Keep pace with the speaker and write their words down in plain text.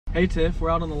Hey Tiff, we're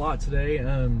out on the lot today.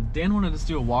 Dan wanted us to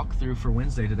do a walkthrough for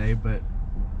Wednesday today, but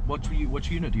which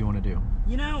unit do you want to do?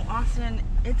 You know, Austin,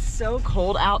 it's so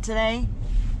cold out today.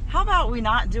 How about we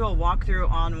not do a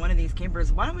walkthrough on one of these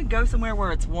campers? Why don't we go somewhere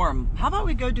where it's warm? How about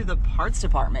we go to the parts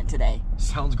department today?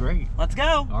 Sounds great. Let's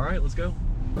go. All right, let's go.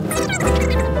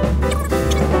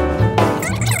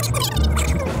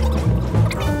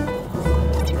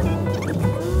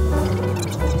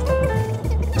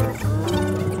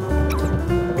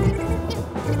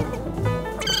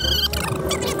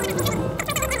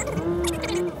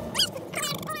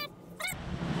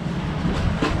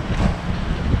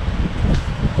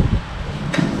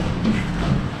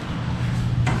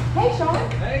 Hey, Sean.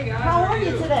 Hey guys, How are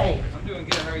you today? I'm doing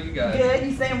good. How are you guys? Good.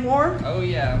 You staying warm? Oh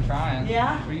yeah, I'm trying.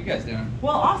 Yeah? What are you guys doing?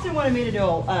 Well, Austin wanted me to do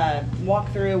a walk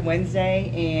through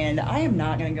Wednesday, and I am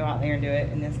not going to go out there and do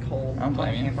it in this cold I don't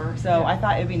blame you. camper. So I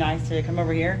thought it'd be nice to come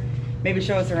over here, maybe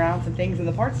show us around some things in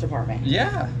the parts department.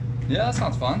 Yeah, that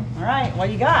sounds fun. All right, what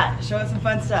you got? Show us some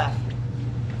fun stuff.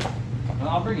 Well,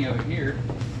 I'll bring you over here.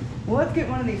 Well, let's get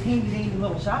one of these handy dandy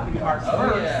little shopping carts Oh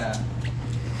first. yeah.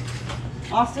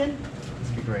 Austin, This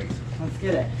would be great. let's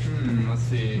get it. Let's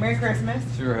see. Merry Christmas.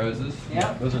 Sewer hoses.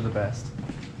 Yep. Those are the best.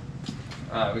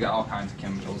 We got all kinds of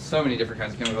chemicals. So many different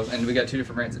kinds of chemicals, and we got 2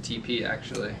 different brands of TP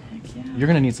actually. Heck yeah. You're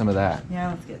gonna need some of that. Yeah,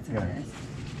 let's get some Yeah. of this.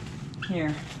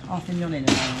 Here, Austin, you'll need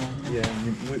another one.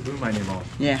 Yeah, we might need more.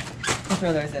 Yeah, we'll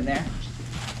throw those in there.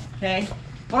 Okay.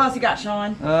 What else you got,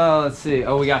 Sean? Oh, let's see.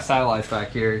 Oh, we got satellites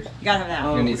back here. You gotta have that.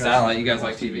 You're gonna need we got satellite. some. You guys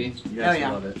like TV? Yes, Oh, yeah.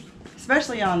 I love it.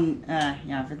 Especially on,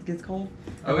 yeah, if it gets cold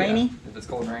or Oh rainy. yeah. If it's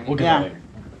cold and rainy. We'll get Yeah. that later.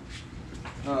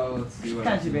 Oh, let's see what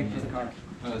Kind else of too we big for need. the car.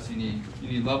 Oh, so you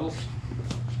need levels?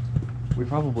 We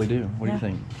probably do. What do Yeah. you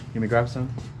think? You me grab some?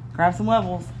 Grab some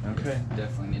levels. Okay.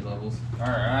 Definitely need levels. All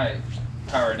right.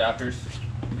 Power adapters.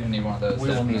 You're gonna need one of those. We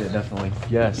will need it, definitely.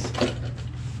 Yes.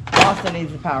 Austin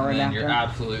needs the power And then adapter. you're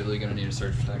absolutely gonna need a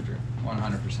surge protector.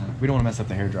 100%. We don't want to mess up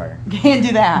the hair dryer. Can't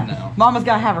do that. No. Mama's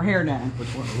gotta have her hair done. Which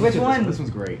one? Which one? This one's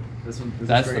great. This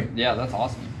That's is great. yeah, that's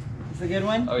awesome. It's a good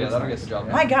one. Oh yeah, that'll get the job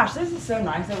done. My gosh, this is so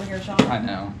nice over here, Sean. I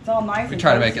know. It's all nice. We and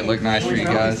try to make cozy. it look nice for you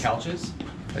Remember guys. these couches?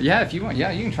 Yeah, if you want,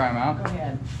 yeah, you can try them out. Go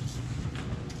ahead.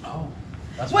 Oh.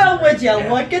 That's Well, pretty would you great.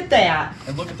 Yeah. look at that?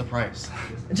 And look at the price.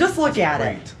 Just look at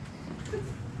Great. it.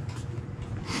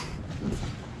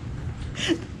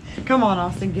 Come on,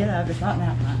 Austin, get up. It's not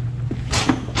nap time.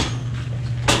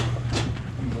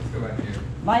 Let's go back here.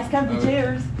 Nice comfy Oh.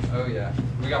 chairs. Oh yeah,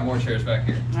 we got more chairs back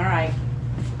here. All right.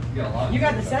 We got a lot. Of You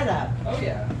got the chairs back setup.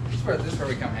 here. Oh yeah, this is where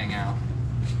we come hang out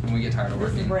when we get tired of This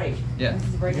working. is break. Yeah. This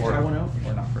is break. Or, Try one out?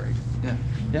 or not break. Yeah.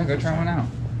 Yeah, go try one out.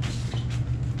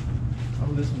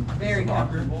 Oh, this one. Very this is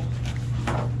comfortable.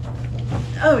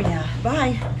 Oh yeah.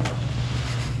 Bye.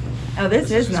 Oh, this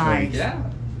is just nice. great. Yeah.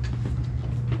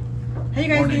 Hey, you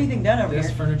guys Morning. get anything done over This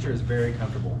here? furniture is very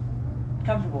comfortable.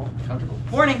 Comfortable. Comfortable.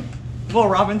 Morning. Will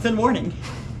Robinson, morning.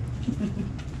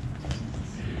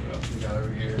 What else we got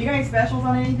over here? You got any specials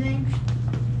on anything?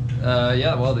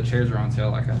 Yeah, well, the chairs are on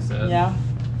sale, like I said. Yeah.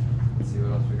 Let's see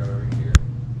what else we got over here.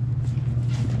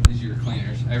 These are your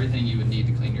cleaners. Everything you would need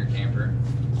to clean your camper.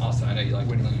 Also, I know you like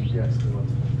to clean. Yes, we love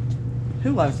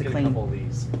Who loves to Get a clean? couple of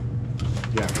these.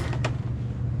 Yeah.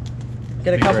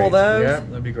 Get a Be couple of great. those. Yeah,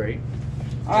 that'd be great.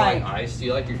 All Do you right. like ice? Do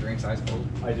you like your drinks ice cold?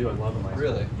 I do. I love them.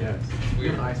 Really? Yes. We We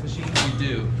have an ice machine. We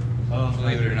do. Oh,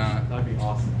 Believe it or not. That'd be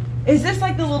awesome. Is this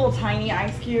like the little tiny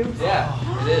ice cubes? Yeah,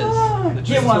 it is. The Get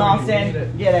chips one, are- we need Austin.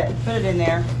 it. Get it. Put it in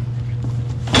there.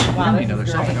 We Wow, don't need this another is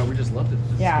shopping great. cart. We just loved it.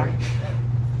 This is Yeah. great.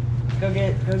 Go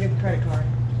get the credit card.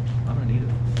 I'm gonna need it.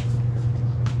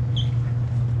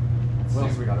 What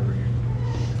else we got over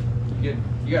here?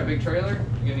 You got a big trailer?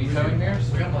 You gonna need towing mirrors?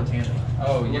 We got Montana.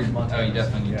 Oh, We you got Montana.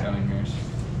 definitely need Yeah. towing mirrors.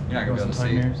 You're not Go gonna be able with to some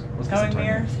see. towing mirrors? Let's get some Towing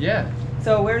mirrors? Yeah,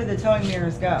 So where do the towing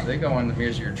mirrors go? they go on the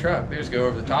mirrors of your truck. They just go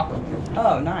over the top of them.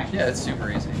 Oh, nice. Yeah, it's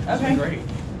super easy. Okay. Great.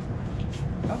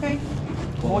 Okay.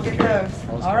 Well, We'll get carry it. those.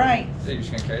 I'll just All carry right. So you're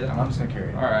just gonna carry that I'm one? just gonna carry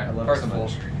it. All right, I love first it so of all.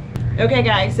 much. Okay,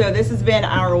 guys. So this has been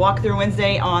our walk through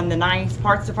Wednesday on the nice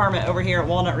parts department over here at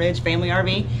Walnut Ridge Family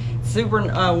RV. Super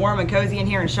warm and cozy in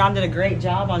here, and Sean did a great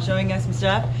job on showing us some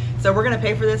stuff. So we're gonna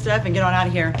pay for this stuff and get on out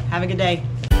of here. Have a good day.